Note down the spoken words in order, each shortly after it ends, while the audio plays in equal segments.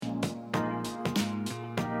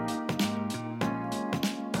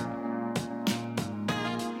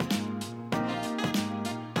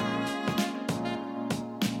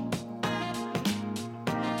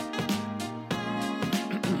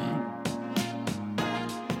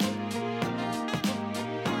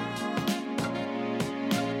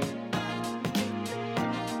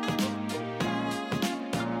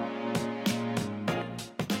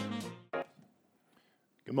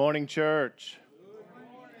Good morning, church.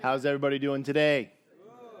 How's everybody doing today?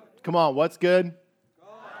 Come on, what's good?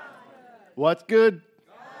 What's good?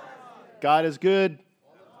 God is good.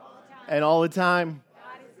 And all the time.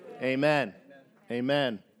 Amen.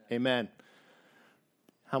 Amen. Amen.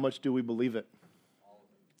 How much do we believe it?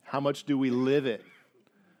 How much do we live it?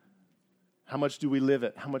 How much do we live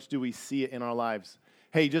it? How much do we see it in our lives?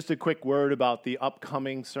 Hey, just a quick word about the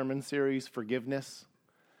upcoming sermon series, Forgiveness.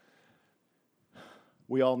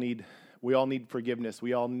 We all need forgiveness.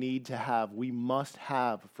 We must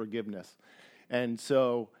have forgiveness. And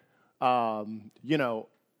so, I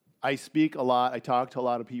speak a lot, I talk to a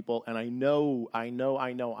lot of people, and I know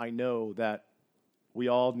that we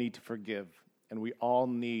all need to forgive, and we all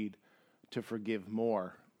need to forgive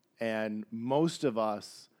more. And most of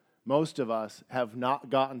us have not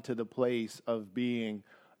gotten to the place of being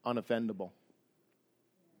unoffendable.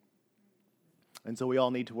 And so we all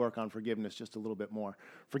need to work on forgiveness just a little bit more.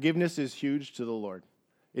 Forgiveness is huge to the Lord.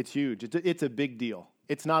 It's huge. It's a big deal.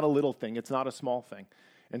 It's not a little thing. It's not a small thing.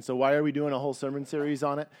 And so why are we doing a whole sermon series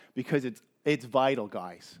on it? Because it's vital,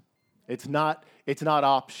 guys. It's not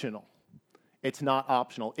optional. It's not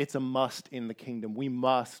optional. It's a must in the kingdom. We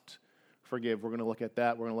must forgive. We're going to look at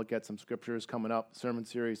that. We're going to look at some scriptures coming up. Sermon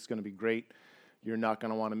series is going to be great. You're not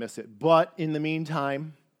going to want to miss it. But in the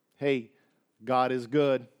meantime, hey, God is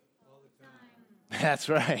good. That's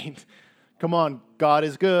right. Come on, God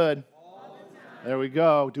is good. There we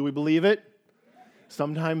go. Do we believe it?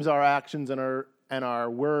 Sometimes our actions and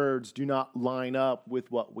our words do not line up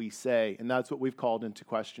with what we say, and that's what we've called into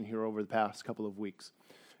question here over the past couple of weeks.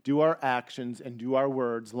 Do our actions and do our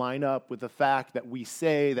words line up with the fact that we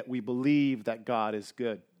say that we believe that God is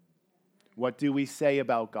good? What do we say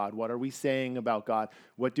about God? What are we saying about God?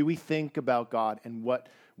 What do we think about God? And what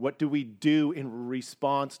do we do in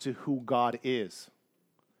response to who God is?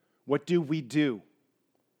 What do we do?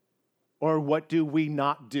 Or what do we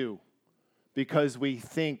not do because we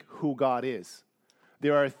think who God is?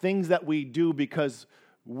 There are things that we do because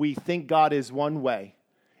we think God is one way,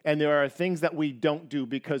 and there are things that we don't do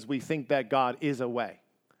because we think that God is a way,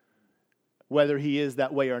 whether he is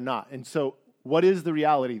that way or not. And so, what is the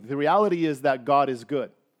reality? The reality is that God is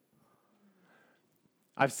good.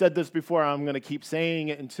 I've said this before, I'm going to keep saying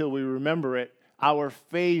it until we remember it. Our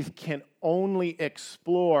faith can only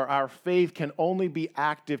explore, our faith can only be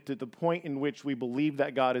active to the point in which we believe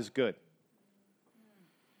that God is good.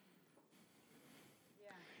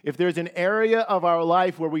 If there's an area of our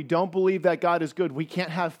life where we don't believe that God is good, we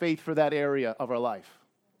can't have faith for that area of our life.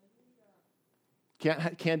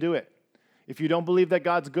 Can't do it. If you don't believe that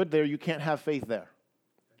God's good there, you can't have faith there.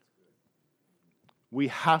 We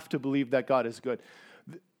have to believe that God is good.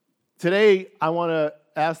 Today, I want to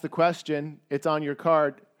ask the question, it's on your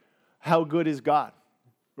card, how good is God?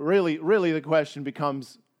 Really the question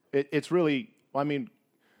becomes,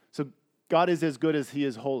 so God is as good as he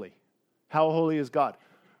is holy. How holy is God?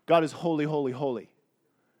 God is holy, holy, holy.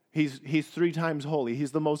 He's 3 times holy.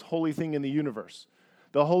 He's the most holy thing in the universe.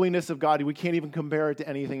 The holiness of God, we can't even compare it to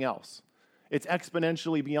anything else. It's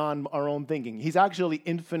exponentially beyond our own thinking. He's actually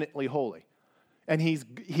infinitely holy. And he's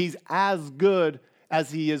as good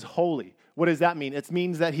as he is holy. What does that mean? It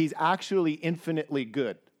means that he's actually infinitely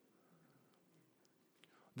good.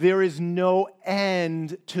 There is no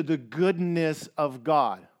end to the goodness of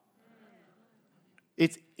God.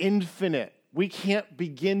 It's infinite. We can't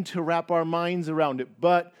begin to wrap our minds around it.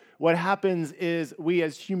 But what happens is we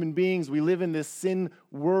as human beings, we live in this sin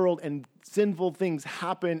world and sinful things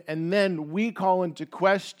happen, and then we call into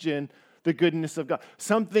question the goodness of God.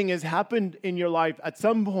 Something has happened in your life at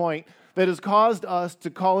some point that has caused us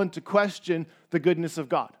to call into question the goodness of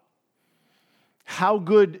God. How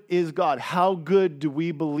good is God? How good do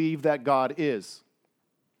we believe that God is?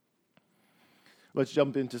 Let's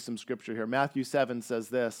jump into some scripture here. Matthew 7 says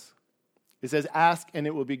this. It says, ask and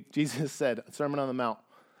it will be, Jesus said, Sermon on the Mount.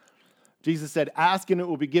 Jesus said, ask and it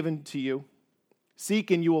will be given to you.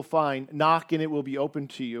 Seek and you will find. Knock and it will be opened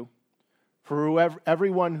to you. For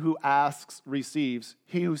everyone who asks receives.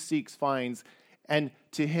 He who seeks finds. And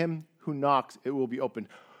to him who knocks, it will be opened.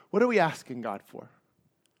 What are we asking God for?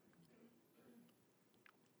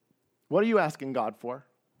 What are you asking God for?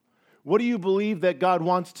 What do you believe that God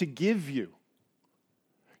wants to give you?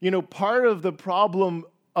 You know, part of the problem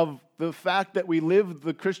of the fact that we live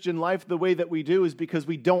the Christian life the way that we do is because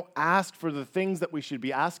we don't ask for the things that we should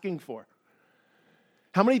be asking for.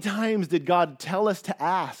 How many times did God tell us to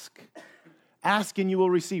ask? Ask and you will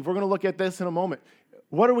receive. We're going to look at this in a moment.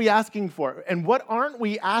 What are we asking for? And what aren't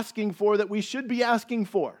we asking for that we should be asking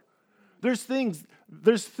for? There's things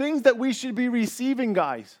that we should be receiving,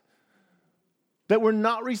 guys, that we're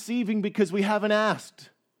not receiving because we haven't asked.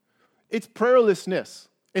 It's prayerlessness.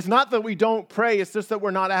 It's not that we don't pray, it's just that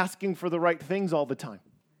we're not asking for the right things all the time.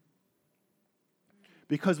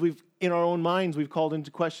 Because in our own minds, we've called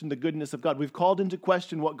into question the goodness of God. We've called into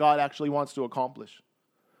question what God actually wants to accomplish.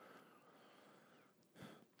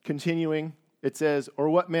 Continuing, it says, or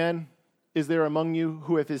what man is there among you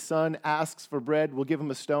who if his son asks for bread, will give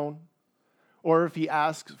him a stone? Or if he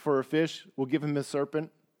asks for a fish, will give him a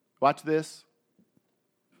serpent? Watch this.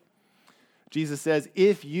 Jesus says,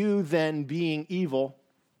 if you then being evil,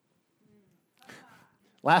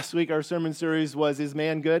 last week our sermon series was, is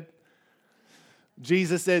man good?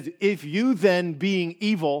 Jesus says, if you then being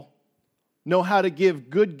evil know how to give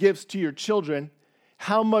good gifts to your children,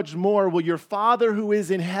 how much more will your Father who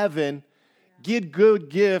is in heaven give good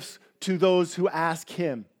gifts to those who ask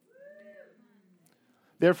him?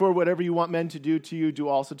 Therefore, whatever you want men to do to you, do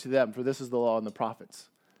also to them, for this is the law and the prophets.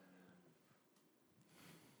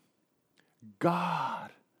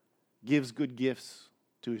 God gives good gifts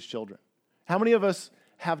to his children. How many of us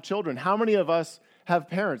have children? How many of us have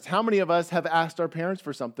parents? How many of us have asked our parents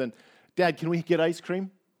for something? Dad, can we get ice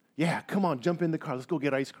cream? Yeah, come on, jump in the car. Let's go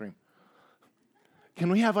get ice cream.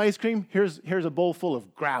 Can we have ice cream? Here's a bowl full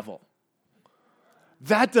of gravel.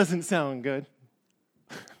 That doesn't sound good.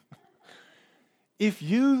 If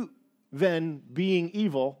you then, being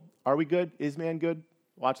evil, are we good? Is man good?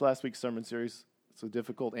 Watch last week's sermon series. It's a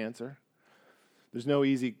difficult answer. There's no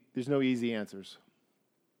easy answers.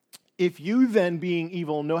 If you then, being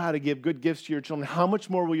evil, know how to give good gifts to your children, how much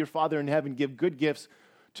more will your Father in heaven give good gifts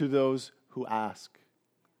to those who ask?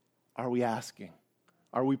 Are we asking?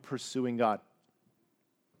 Are we pursuing God?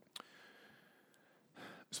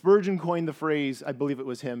 Spurgeon coined the phrase, I believe it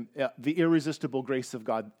was him, the irresistible grace of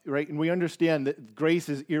God, right? And we understand that grace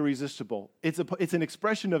is irresistible. It's an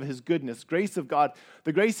expression of his goodness. Grace of God,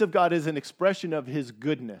 the grace of God is an expression of his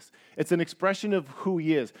goodness. It's an expression of who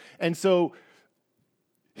he is. And so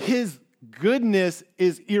his goodness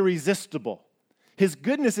is irresistible. His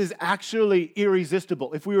goodness is actually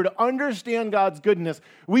irresistible. If we were to understand God's goodness,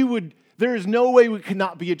 there is no way we could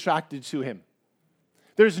not be attracted to him.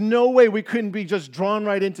 There's no way we couldn't be just drawn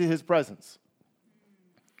right into his presence.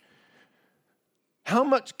 How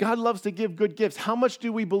much God loves to give good gifts. How much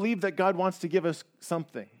do we believe that God wants to give us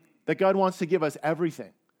something? That God wants to give us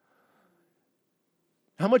everything?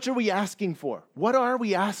 How much are we asking for? What are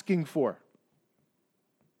we asking for?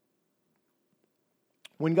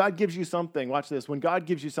 When God gives you something, watch this, when God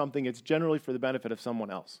gives you something, it's generally for the benefit of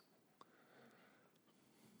someone else.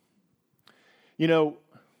 You know,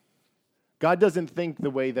 God doesn't think the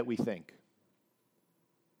way that we think.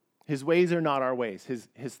 His ways are not our ways.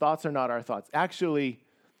 His thoughts are not our thoughts. Actually,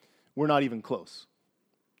 we're not even close.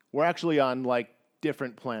 We're actually on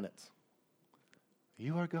different planets.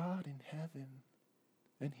 You are God in heaven,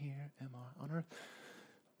 and here am I on earth.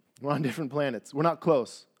 We're on different planets. We're not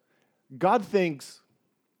close. God thinks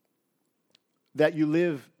that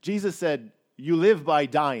Jesus said, you live by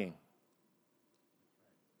dying.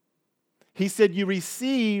 He said, you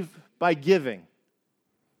receive by giving.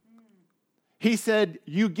 He said,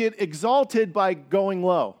 you get exalted by going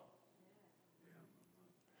low.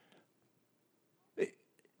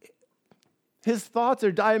 His thoughts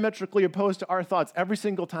are diametrically opposed to our thoughts every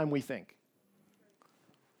single time we think.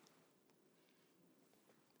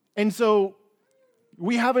 And so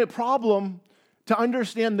we have a problem to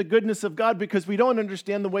understand the goodness of God because we don't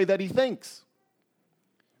understand the way that he thinks.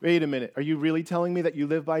 Wait a minute. Are you really telling me that you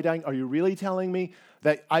live by dying? Are you really telling me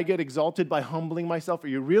that I get exalted by humbling myself? Are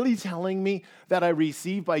you really telling me that I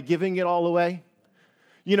receive by giving it all away?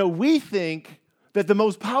 You know, we think that the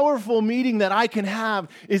most powerful meeting that I can have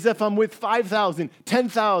is if I'm with 5,000,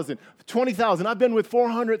 10,000, 20,000. I've been with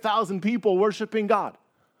 400,000 people worshiping God.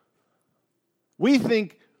 We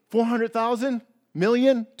think 400,000,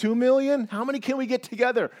 million, 2 million? How many can we get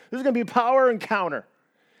together? This is going to be a power encounter.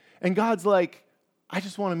 And God's like, I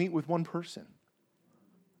just want to meet with one person.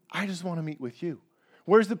 I just want to meet with you.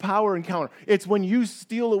 Where's the power encounter? It's when you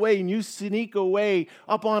steal away and you sneak away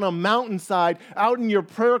up on a mountainside, out in your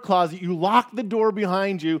prayer closet, you lock the door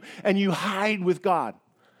behind you, and you hide with God.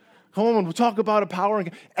 Come on, we'll talk about a power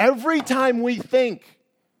encounter. Every time we think,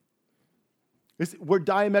 we're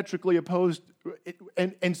diametrically opposed.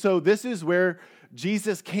 And so this is where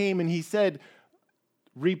Jesus came and he said,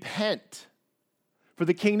 repent. For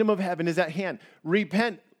the kingdom of heaven is at hand.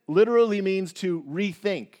 Repent literally means to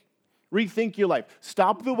rethink. Rethink your life.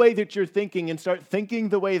 Stop the way that you're thinking and start thinking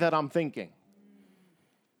the way that I'm thinking.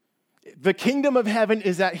 The kingdom of heaven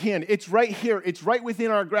is at hand. It's right here. It's right within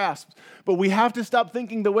our grasp. But we have to stop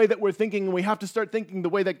thinking the way that we're thinking, and we have to start thinking the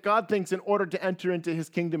way that God thinks in order to enter into his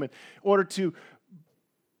kingdom, in order to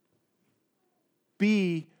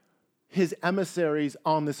be his emissaries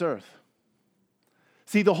on this earth.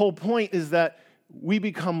 See, the whole point is that we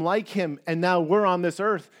become like him, and now we're on this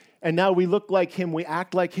earth, and now we look like him, we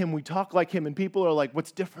act like him, we talk like him, and people are like,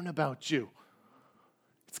 what's different about you?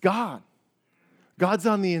 It's God. God's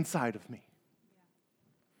on the inside of me.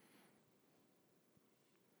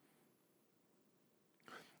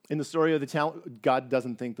 In the story of the talent, God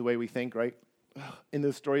doesn't think the way we think, right? In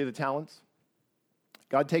the story of the talents,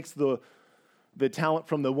 God takes the talent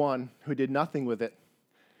from the one who did nothing with it,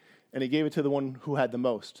 and he gave it to the one who had the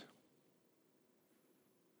most.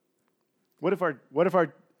 What if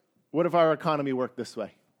our economy worked this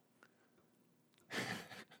way?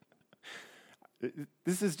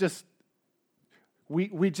 This is just,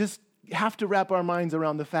 we just have to wrap our minds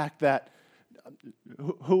around the fact that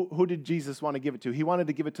who did Jesus want to give it to? He wanted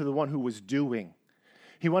to give it to the one who was doing.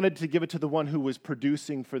 He wanted to give it to the one who was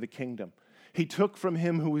producing for the kingdom. He took from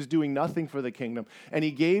him who was doing nothing for the kingdom, and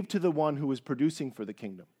he gave to the one who was producing for the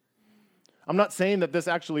kingdom. I'm not saying that this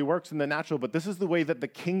actually works in the natural, but this is the way that the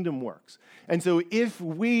kingdom works. And so if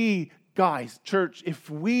we, guys, church, if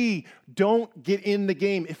we don't get in the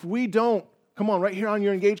game, if we don't, come on, right here on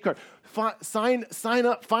your engage card, sign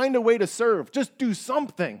up, find a way to serve, just do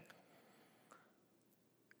something.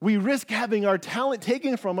 We risk having our talent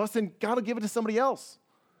taken from us, and God will give it to somebody else.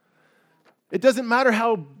 It doesn't matter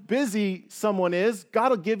how busy someone is, God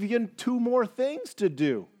will give you 2 more things to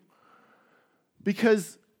do.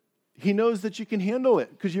 Because he knows that you can handle it,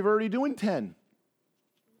 because you're already doing 10.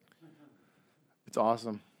 It's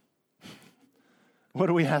awesome. What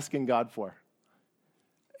are we asking God for?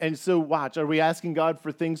 And so watch, are we asking God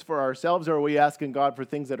for things for ourselves, or are we asking God for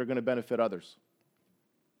things that are going to benefit others?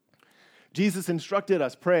 Jesus instructed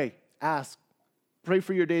us, pray, ask, pray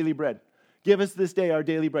for your daily bread. Give us this day our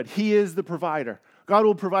daily bread. He is the provider. God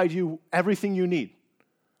will provide you everything you need.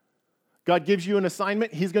 God gives you an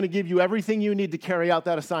assignment, he's going to give you everything you need to carry out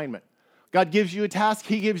that assignment. God gives you a task,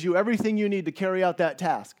 he gives you everything you need to carry out that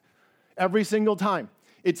task. Every single time.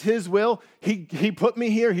 It's his will. He put me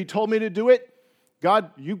here. He told me to do it.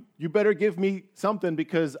 God, you better give me something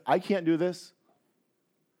because I can't do this.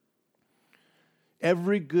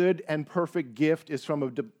 Every good and perfect gift is from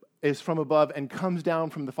above and comes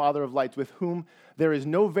down from the Father of lights, with whom there is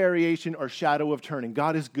no variation or shadow of turning.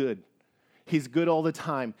 God is good. He's good all the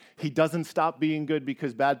time. He doesn't stop being good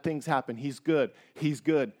because bad things happen. He's good. He's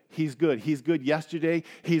good. He's good. He's good yesterday.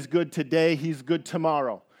 He's good today. He's good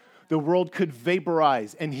tomorrow. The world could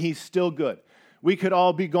vaporize, and he's still good. We could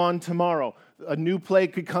all be gone tomorrow. A new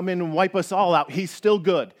plague could come in and wipe us all out. He's still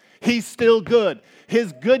good. He's still good.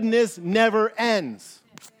 His goodness never ends.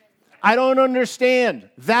 I don't understand.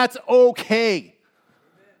 That's okay.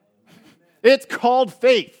 It's called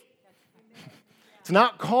faith. It's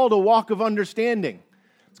not called a walk of understanding.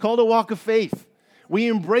 It's called a walk of faith. We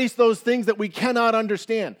embrace those things that we cannot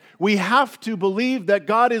understand. We have to believe that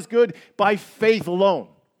God is good by faith alone.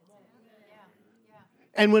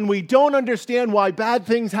 And when we don't understand why bad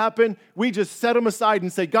things happen, we just set them aside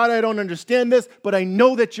and say, God, I don't understand this, but I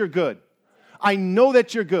know that you're good. I know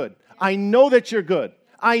that you're good. I know that you're good.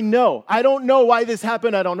 I know. I don't know why this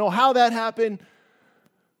happened. I don't know how that happened.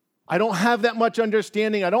 I don't have that much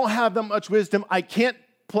understanding. I don't have that much wisdom. I can't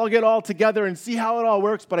plug it all together and see how it all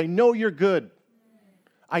works, but I know you're good.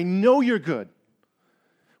 I know you're good.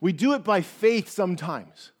 We do it by faith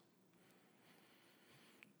sometimes.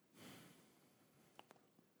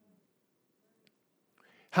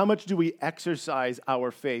 How much do we exercise our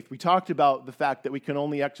faith? We talked about the fact that we can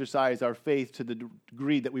only exercise our faith to the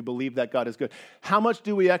degree that we believe that God is good. How much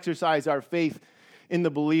do we exercise our faith in the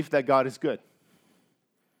belief that God is good?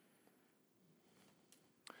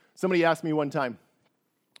 Somebody asked me one time,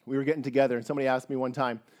 we were getting together, and somebody asked me one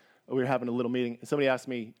time, we were having a little meeting, and somebody asked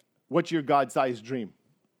me, what's your God-sized dream?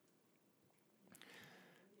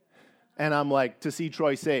 And I'm like, to see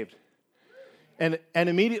Troy saved. And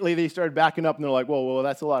immediately they started backing up, and they're like, whoa,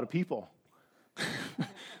 that's a lot of people.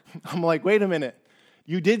 I'm like, wait a minute.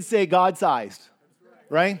 You did say God-sized,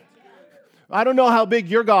 right? I don't know how big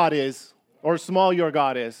your God is or small your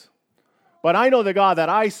God is, but I know the God that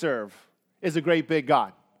I serve is a great big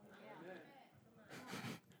God.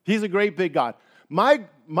 He's a great big God. My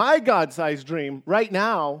God-sized dream right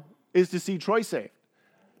now is to see Troy saved.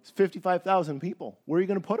 It's 55,000 people. Where are you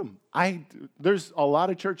going to put them? There's a lot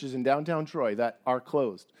of churches in downtown Troy that are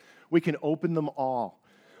closed. We can open them all.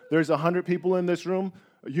 There's 100 people in this room.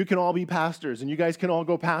 You can all be pastors, and you guys can all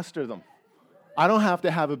go pastor them. I don't have to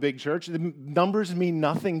have a big church. The numbers mean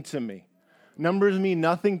nothing to me. Numbers mean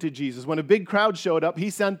nothing to Jesus. When a big crowd showed up, he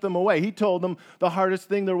sent them away. He told them the hardest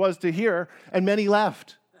thing there was to hear, and many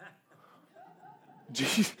left.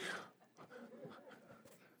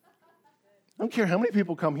 I don't care how many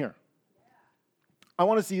people come here. I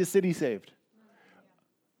want to see a city saved.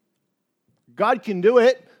 God can do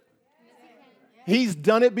it. He's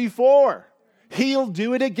done it before. He'll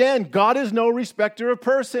do it again. God is no respecter of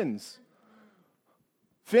persons.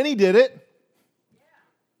 Finney did it.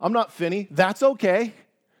 I'm not Finney. That's okay.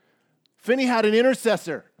 Finney had an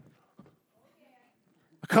intercessor.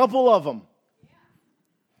 A couple of them.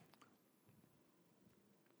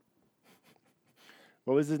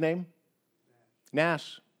 What was his name?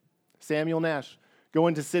 Nash. Samuel Nash. Go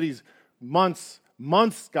into cities months,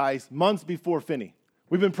 guys, months before Finney.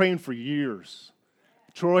 We've been praying for years.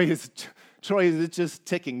 Troy is just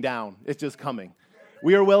ticking down. It's just coming.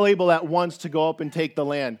 We are well able at once to go up and take the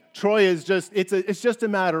land. Troy is just, it's just a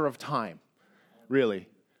matter of time, really.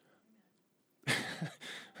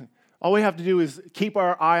 All we have to do is keep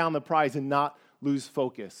our eye on the prize and not lose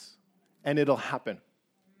focus, and it'll happen.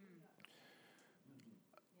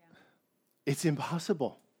 It's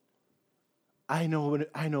impossible. I know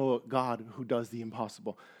a God who does the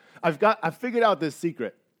impossible. I've figured out this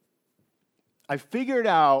secret. I figured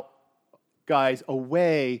out, guys, a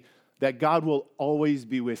way that God will always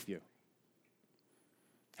be with you.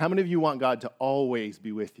 How many of you want God to always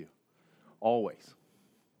be with you? Always.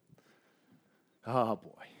 Oh, boy.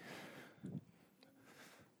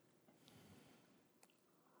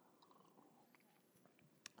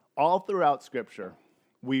 All throughout Scripture,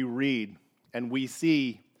 we read and we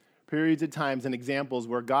see periods of times and examples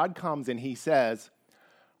where God comes and he says,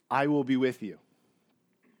 I will be with you.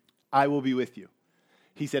 I will be with you.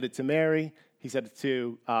 He said it to Mary. He said it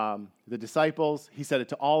to the disciples. He said it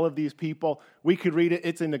to all of these people. We could read it.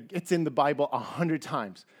 It's in the Bible 100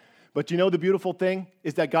 times. But you know the beautiful thing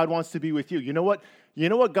is that God wants to be with you. You know what? You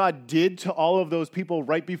know what God did to all of those people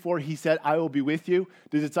right before he said, I will be with you?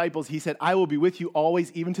 The disciples, he said, I will be with you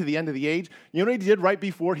always, even to the end of the age. You know what he did right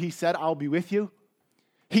before he said, I'll be with you?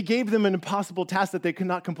 He gave them an impossible task that they could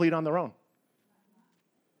not complete on their own.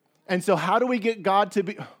 And so how do we get God to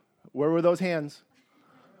be... Where were those hands?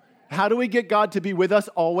 How do we get God to be with us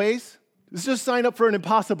always? Let's just sign up for an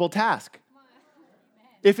impossible task.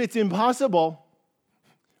 If it's impossible,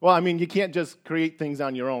 well, I mean, you can't just create things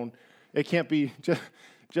on your own. It can't be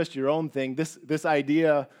just your own thing. This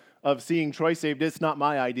idea of seeing Troy saved, it's not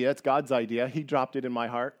my idea. It's God's idea. He dropped it in my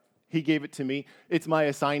heart. He gave it to me. It's my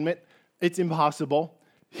assignment. It's impossible.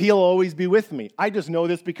 He'll always be with me. I just know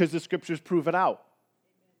this because the Scriptures prove it out.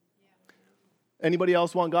 Anybody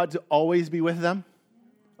else want God to always be with them?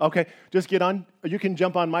 Okay, just get on. You can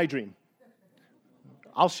jump on my dream.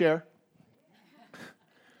 I'll share.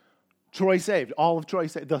 Troy saved. All of Troy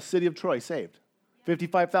saved. The city of Troy saved.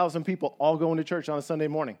 55,000 people all going to church on a Sunday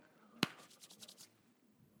morning.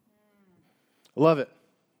 Love it.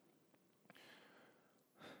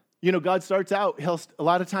 You know, God starts out, a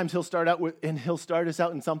lot of times he'll start us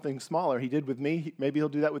out in something smaller. He did with me. Maybe he'll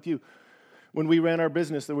do that with you. When we ran our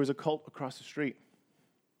business, there was a cult across the street.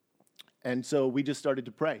 And so we just started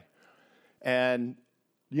to pray. And,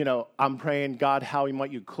 you know, I'm praying, God, how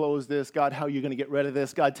might you close this? God, how are you going to get rid of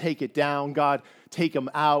this? God, take it down. God, take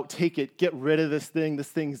them out. Get rid of this thing. This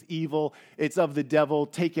thing's evil. It's of the devil.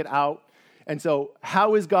 Take it out. And so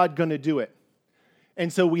how is God going to do it?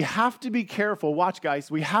 And so we have to be careful. Watch,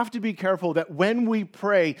 guys. We have to be careful that when we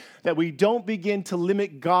pray, that we don't begin to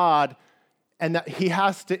limit God and that he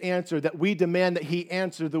has to answer, that we demand that he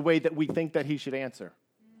answer the way that we think that he should answer.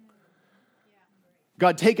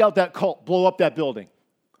 God, take out that cult, blow up that building.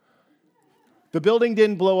 The building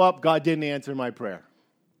didn't blow up, God didn't answer my prayer.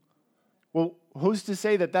 Well, who's to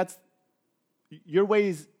say that that's your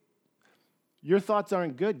ways, your thoughts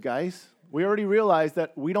aren't good, guys. We already realized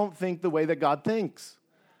that we don't think the way that God thinks.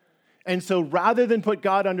 And so rather than put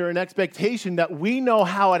God under an expectation that we know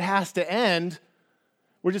how it has to end,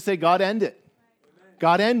 we're just say, God, end it.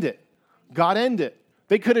 God, end it. God, end it.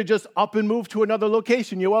 They could have just up and moved to another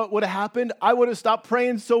location. You know what would have happened? I would have stopped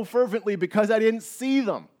praying so fervently because I didn't see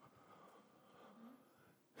them.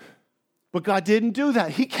 But God didn't do that.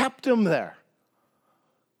 He kept them there.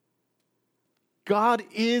 God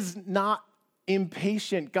is not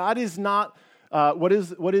impatient. God is not, what does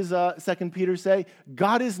 2 Peter say?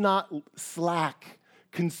 God is not slack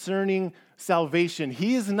concerning salvation.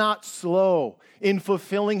 He is not slow in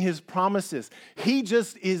fulfilling his promises. He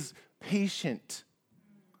just is patient.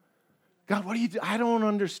 God, what do you do? I don't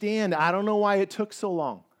understand. I don't know why it took so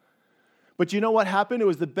long. But you know what happened? It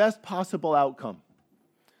was the best possible outcome.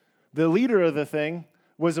 The leader of the thing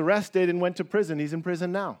was arrested and went to prison. He's in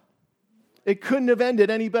prison now. It couldn't have ended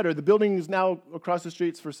any better. The building is now across the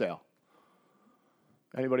streets for sale.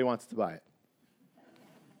 Anybody wants to buy it?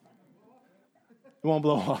 It won't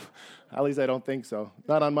blow up. At least I don't think so.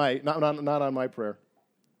 Not on my prayer.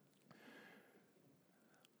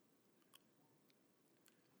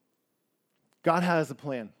 God has a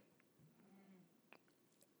plan.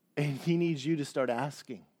 And he needs you to start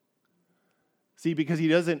asking. See, because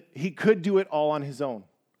he could do it all on his own.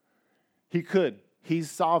 He could.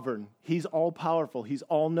 He's sovereign. He's all-powerful. He's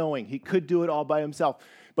all-knowing. He could do it all by himself.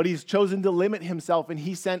 But he's chosen to limit himself, and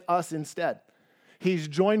he sent us instead. He's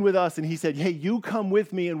joined with us, and he said, hey, you come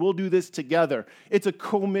with me, and we'll do this together. It's a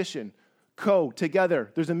co-mission.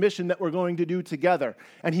 Together. There's a mission that we're going to do together.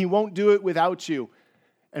 And he won't do it without you,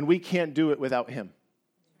 and we can't do it without him.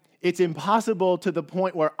 It's impossible to the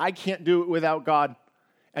point where I can't do it without God,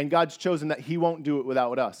 and God's chosen that he won't do it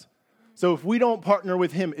without us. So if we don't partner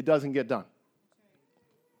with him, it doesn't get done.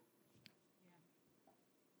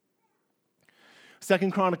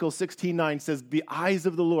 2 Chronicles 16:9 says, the eyes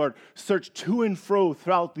of the Lord search to and fro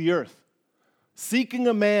throughout the earth, seeking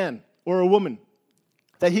a man or a woman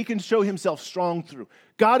that he can show himself strong through.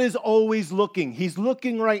 God is always looking. He's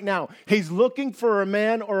looking right now. He's looking for a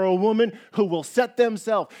man or a woman who will set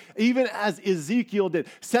themselves, even as Ezekiel did,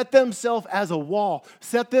 set themselves as a wall,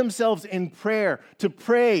 set themselves in prayer, to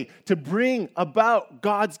pray, to bring about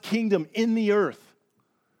God's kingdom in the earth.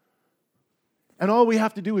 And all we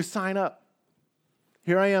have to do is sign up.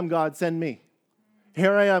 Here I am, God, send me.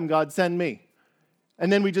 Here I am, God, send me.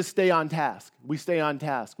 And then we just stay on task. We stay on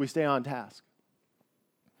task. We stay on task.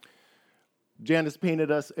 Janice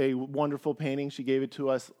painted us a wonderful painting. She gave it to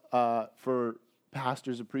us for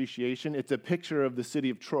pastor's appreciation. It's a picture of the city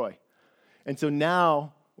of Troy. And so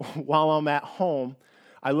now, while I'm at home,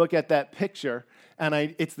 I look at that picture, and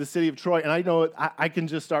it's the city of Troy. And I know I can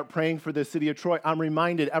just start praying for the city of Troy. I'm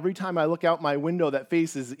reminded every time I look out my window that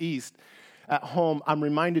faces east at home, I'm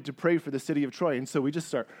reminded to pray for the city of Troy. And so we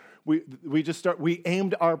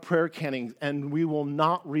aimed our prayer cannons, and we will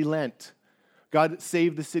not relent. God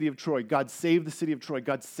save the city of Troy. God save the city of Troy.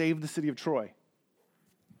 God save the city of Troy.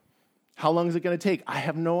 How long is it going to take? I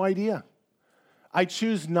have no idea. I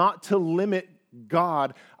choose not to limit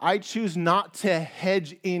God. I choose not to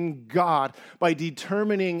hedge in God by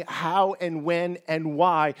determining how and when and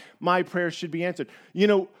why my prayers should be answered. You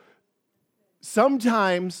know,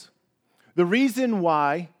 sometimes the reason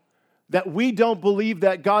why that we don't believe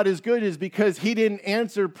that God is good is because he didn't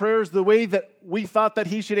answer prayers the way that we thought that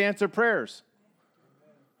he should answer prayers.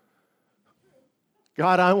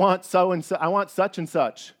 God, I want so and so. I want such and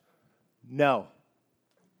such. No.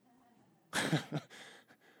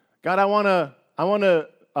 God, I want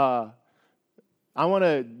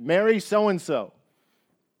to marry so and so.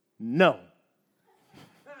 No.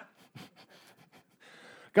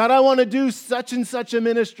 God, I want to do such and such a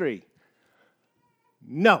ministry.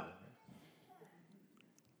 No.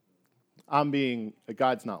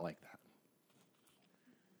 God's not like that.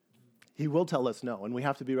 He will tell us no, and we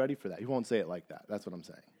have to be ready for that. He won't say it like that. That's what I'm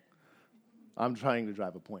saying. I'm trying to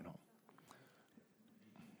drive a point home.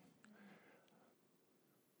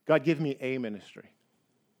 God, give me a ministry.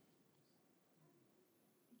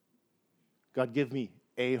 God, give me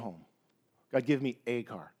a home. God, give me a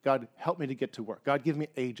car. God, help me to get to work. God, give me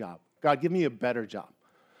a job. God, give me a better job.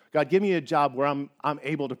 God, give me a job where I'm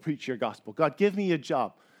able to preach your gospel. God, give me a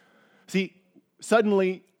job. See,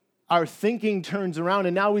 suddenly our thinking turns around,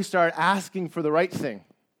 and now we start asking for the right thing.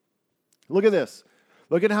 Look at this.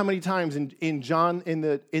 Look at how many times in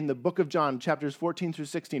the book of John, chapters 14 through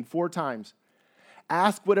 16, 4 times.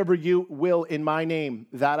 Ask whatever you will in my name,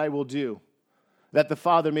 that I will do, that the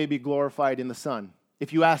Father may be glorified in the Son.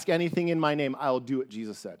 If you ask anything in my name, I will do it,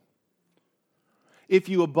 Jesus said. If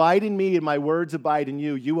you abide in me and my words abide in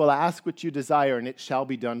you, you will ask what you desire, and it shall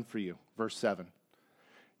be done for you. Verse 7.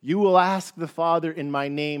 You will ask the Father in my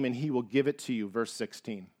name, and he will give it to you. Verse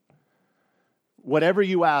 16. Whatever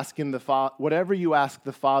you ask the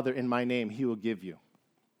Father in my name, he will give you.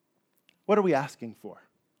 What are we asking for?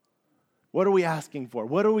 What are we asking for?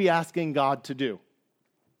 What are we asking God to do?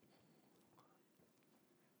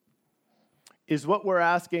 Is what we're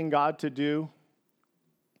asking God to do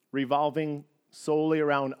revolving solely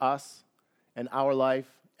around us and our life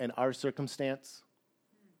and our circumstance?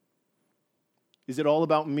 Is it all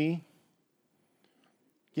about me?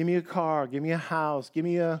 Give me a car, give me a house, give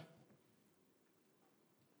me a...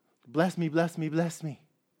 Bless me, bless me, bless me.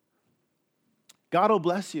 God will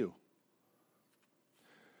bless you.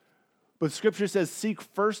 But Scripture says, seek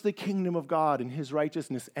first the kingdom of God and his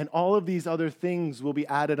righteousness, and all of these other things will be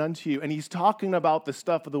added unto you. And he's talking about the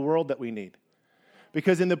stuff of the world that we need.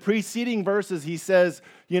 Because in the preceding verses, he says,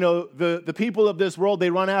 the people of this world, they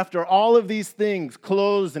run after all of these things,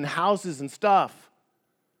 clothes and houses and stuff.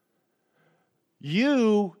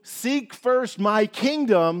 You seek first my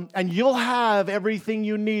kingdom, and you'll have everything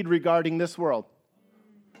you need regarding this world.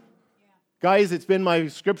 Guys, it's been my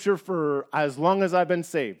scripture for as long as I've been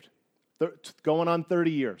saved. Going on 30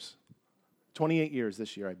 years. 28 years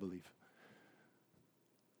this year, I believe.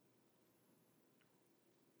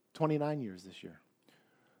 29 years this year.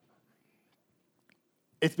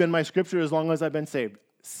 It's been my scripture as long as I've been saved.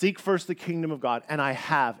 Seek first the kingdom of God, and I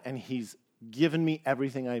have, and he's given me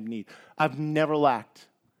everything I need. I've never lacked.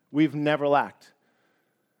 We've never lacked.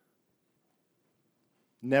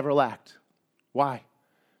 Never lacked. Why?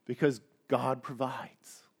 Because God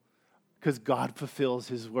provides. Because God fulfills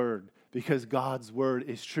his word. Because God's word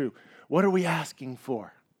is true. What are we asking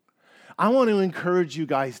for? I want to encourage you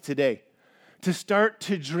guys today to start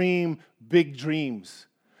to dream big dreams.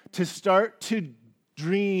 To start to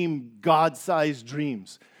dream God-sized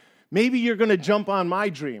dreams. Maybe you're going to jump on my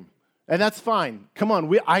dream. And that's fine. Come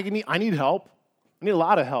on, I need help. I need a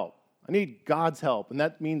lot of help. I need God's help, and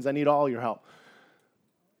that means I need all your help.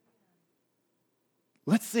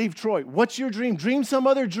 Let's save Troy. What's your dream? Dream some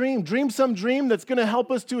other dream. Dream some dream that's going to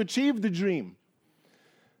help us to achieve the dream.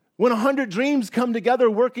 When 100 dreams come together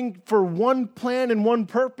working for one plan and one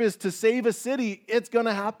purpose to save a city, it's going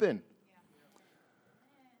to happen.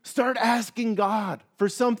 Start asking God for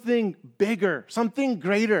something bigger, something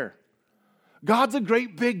greater. God's a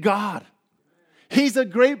great big God. He's a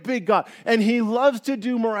great big God, and he loves to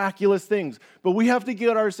do miraculous things. But we have to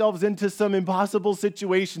get ourselves into some impossible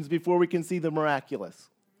situations before we can see the miraculous.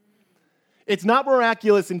 It's not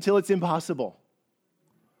miraculous until it's impossible.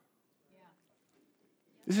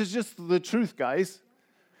 This is just the truth, guys.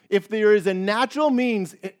 If there is a natural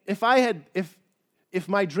means, if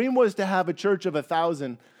my dream was to have a church of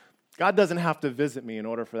 1,000, God doesn't have to visit me in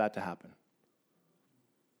order for that to happen.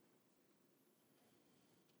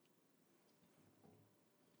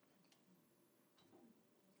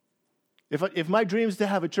 If my dream is to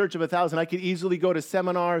have a church of 1,000, I could easily go to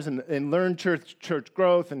seminars and learn church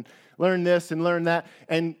growth and learn this and learn that.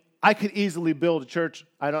 And I could easily build a church.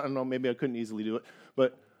 I don't know, maybe I couldn't easily do it.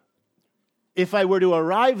 But if I were to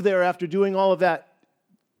arrive there after doing all of that,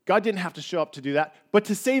 God didn't have to show up to do that. But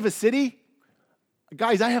to save a city,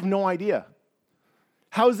 guys, I have no idea.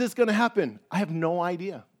 How is this going to happen? I have no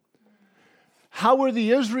idea. How are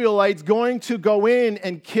the Israelites going to go in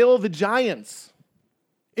and kill the giants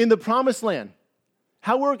in the promised land?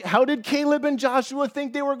 How did Caleb and Joshua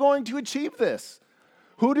think they were going to achieve this?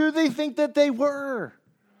 Who do they think that they were?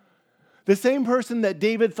 The same person that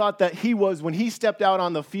David thought that he was when he stepped out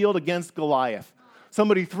on the field against Goliath.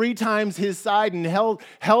 Somebody 3 times his side and held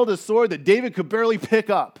a sword that David could barely pick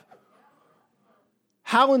up.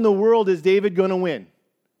 How in the world is David going to win?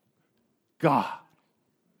 God.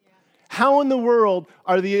 How in the world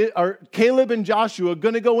are Caleb and Joshua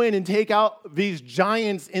going to go in and take out these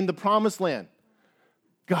giants in the promised land?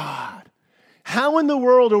 God. How in the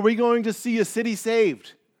world are we going to see a city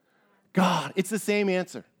saved? God. It's the same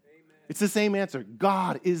answer. Amen. It's the same answer.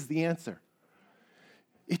 God is the answer.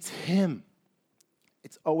 It's him.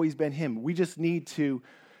 It's always been him. We just need to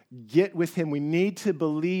get with him. We need to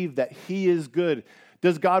believe that he is good.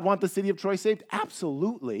 Does God want the city of Troy saved?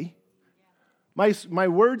 Absolutely. My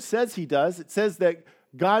word says he does. It says that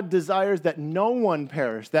God desires that no one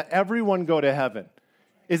perish, that everyone go to heaven.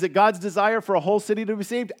 Is it God's desire for a whole city to be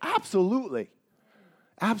saved? Absolutely.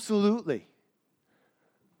 Absolutely.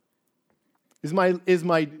 Is the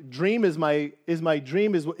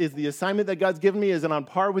assignment that God's given me, is it on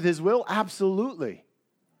par with his will? Absolutely.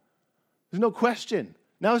 There's no question.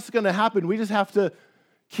 Now it's going to happen. We just have to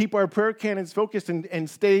keep our prayer cannons focused and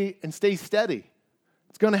stay steady.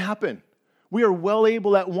 It's going to happen. We are well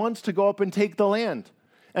able at once to go up and take the land.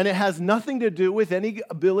 And it has nothing to do with any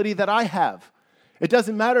ability that I have. It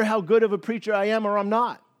doesn't matter how good of a preacher I am or I'm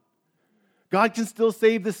not. God can still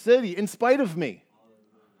save the city in spite of me.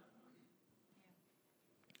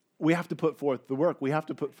 We have to put forth the work. We have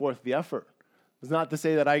to put forth the effort. It's not to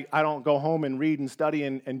say that I don't go home and read and study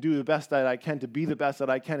and do the best that I can to be the best that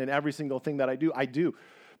I can in every single thing that I do. I do,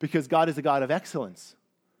 because God is a God of excellence.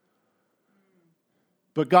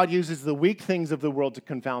 But God uses the weak things of the world to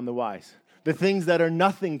confound the wise. The things that are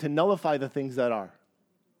nothing to nullify the things that are.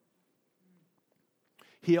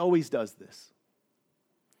 He always does this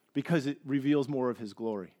because it reveals more of his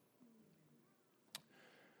glory.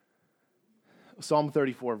 Psalm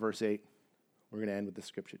 34, verse 8. We're going to end with this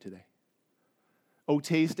scripture today. Oh,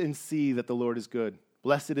 taste and see that the Lord is good.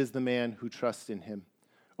 Blessed is the man who trusts in him.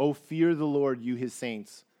 Oh, fear the Lord, you his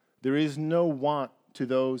saints. There is no want to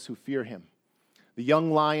those who fear him. The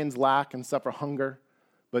young lions lack and suffer hunger,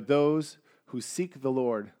 but those who seek the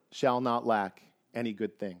Lord shall not lack any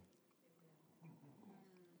good thing.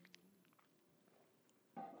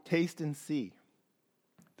 Taste and see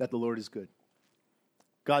that the Lord is good.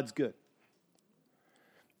 God's good.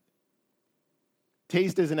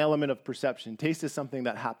 Taste is an element of perception. Taste is something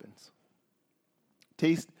that happens.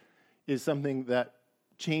 Taste is something that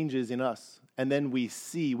changes in us, and then we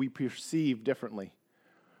perceive differently.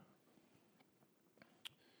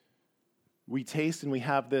 We taste and we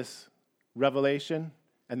have this revelation,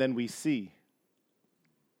 and then we see.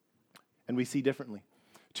 And we see differently.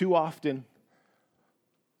 Too often,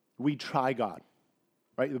 we try God.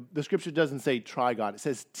 Right? The scripture doesn't say try God. It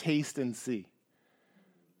says taste and see.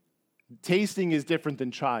 Tasting is different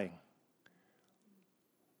than trying.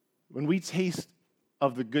 When we taste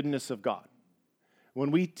of the goodness of God,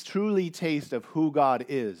 when we truly taste of who God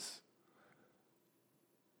is,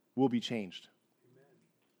 we'll be changed.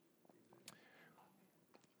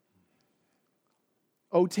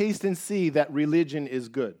 Oh, taste and see that religion is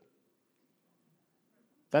good.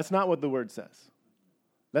 That's not what the word says.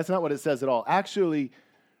 That's not what it says at all. Actually,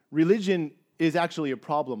 religion is actually a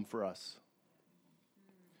problem for us.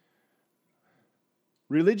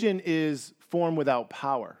 Religion is form without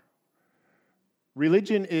power.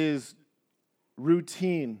 Religion is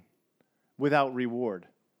routine without reward.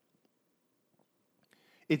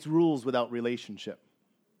 It's rules without relationship.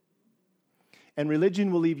 And religion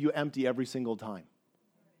will leave you empty every single time.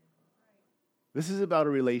 This is about a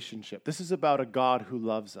relationship. This is about a God who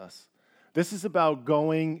loves us. This is about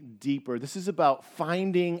going deeper. This is about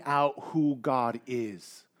finding out who God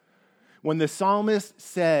is. When the psalmist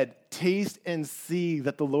said, taste and see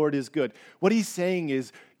that the Lord is good, what he's saying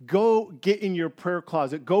is, go get in your prayer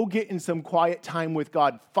closet. Go get in some quiet time with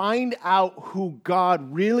God. Find out who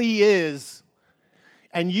God really is,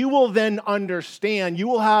 and you will then understand. You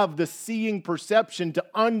will have the seeing perception to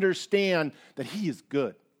understand that he is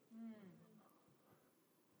good.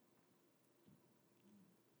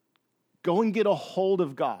 Go and get a hold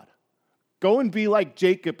of God. Go and be like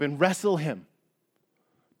Jacob and wrestle him.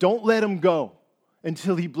 Don't let him go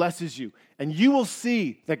until he blesses you. And you will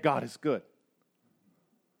see that God is good.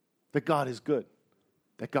 That God is good.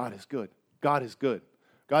 That God is good. God is good.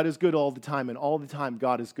 God is good all the time, and all the time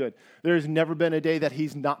God is good. There has never been a day that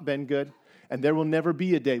he's not been good, and there will never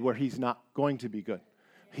be a day where he's not going to be good.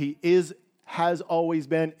 He has always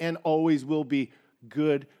been, and always will be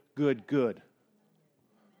good, good, good.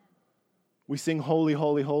 We sing holy,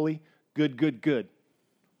 holy, holy, good, good, good.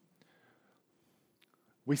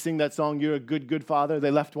 We sing that song, you're a good, good father.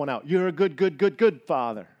 They left one out. You're a good, good, good, good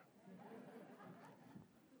father.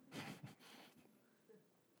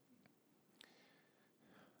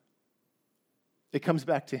 It comes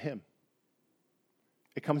back to him.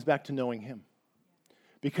 It comes back to knowing him.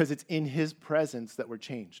 Because it's in his presence that we're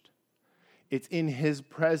changed. It's in his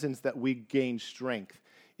presence that we gain strength.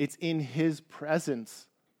 It's in his presence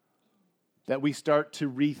that we start to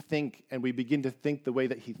rethink and we begin to think the way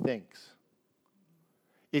that he thinks.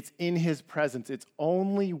 It's in his presence. It's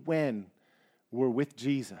only when we're with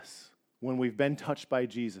Jesus, when we've been touched by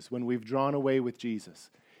Jesus, when we've drawn away with Jesus.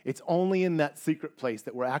 It's only in that secret place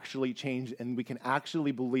that we're actually changed and we can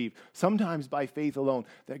actually believe, sometimes by faith alone,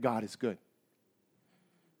 that God is good.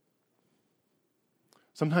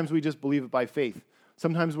 Sometimes we just believe it by faith.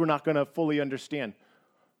 Sometimes we're not going to fully understand.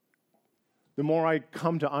 The more I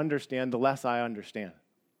come to understand, the less I understand.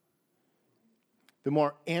 The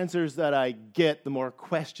more answers that I get, the more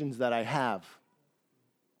questions that I have.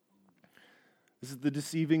 This is the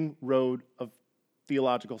deceiving road of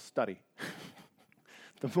theological study.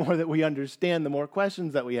 The more that we understand, the more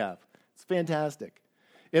questions that we have. It's fantastic.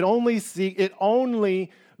 It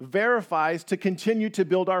only verifies to continue to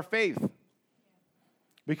build our faith.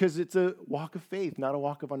 Because it's a walk of faith, not a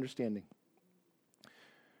walk of understanding.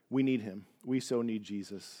 We need him. We so need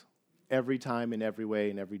Jesus every time, in every way,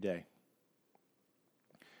 and every day.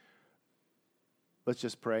 Let's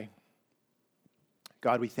just pray.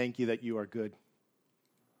 God, we thank you that you are good.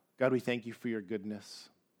 God, we thank you for your goodness.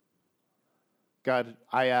 God,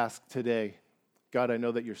 I ask today, God, I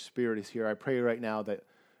know that your Spirit is here. I pray right now that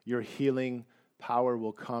your healing power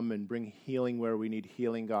will come and bring healing where we need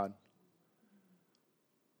healing, God.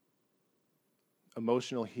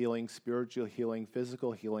 Emotional healing, spiritual healing,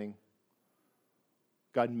 physical healing.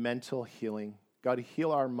 God, mental healing. God,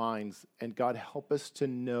 heal our minds. And God, help us to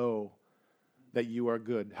know that you are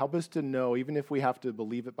good. Help us to know, even if we have to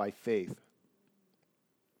believe it by faith.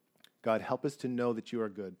 God, help us to know that you are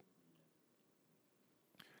good.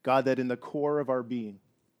 God, that in the core of our being,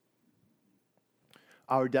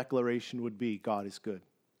 our declaration would be, God is good.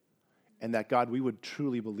 And that, God, we would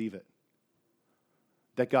truly believe it.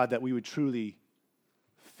 That, God, that we would truly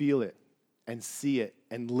feel it and see it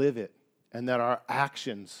and live it. And that our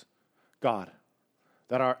actions, God,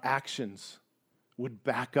 that our actions would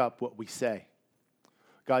back up what we say.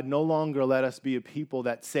 God, no longer let us be a people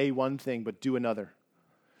that say one thing but do another.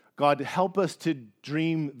 God, help us to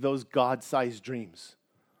dream those God-sized dreams.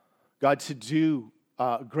 God, to do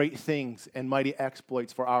great things and mighty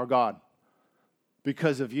exploits for our God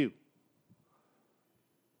because of you.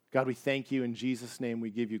 God, we thank you. In Jesus' name, we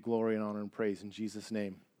give you glory and honor and praise. In Jesus'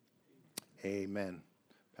 name, amen.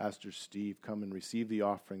 Pastor Steve, come and receive the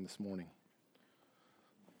offering this morning.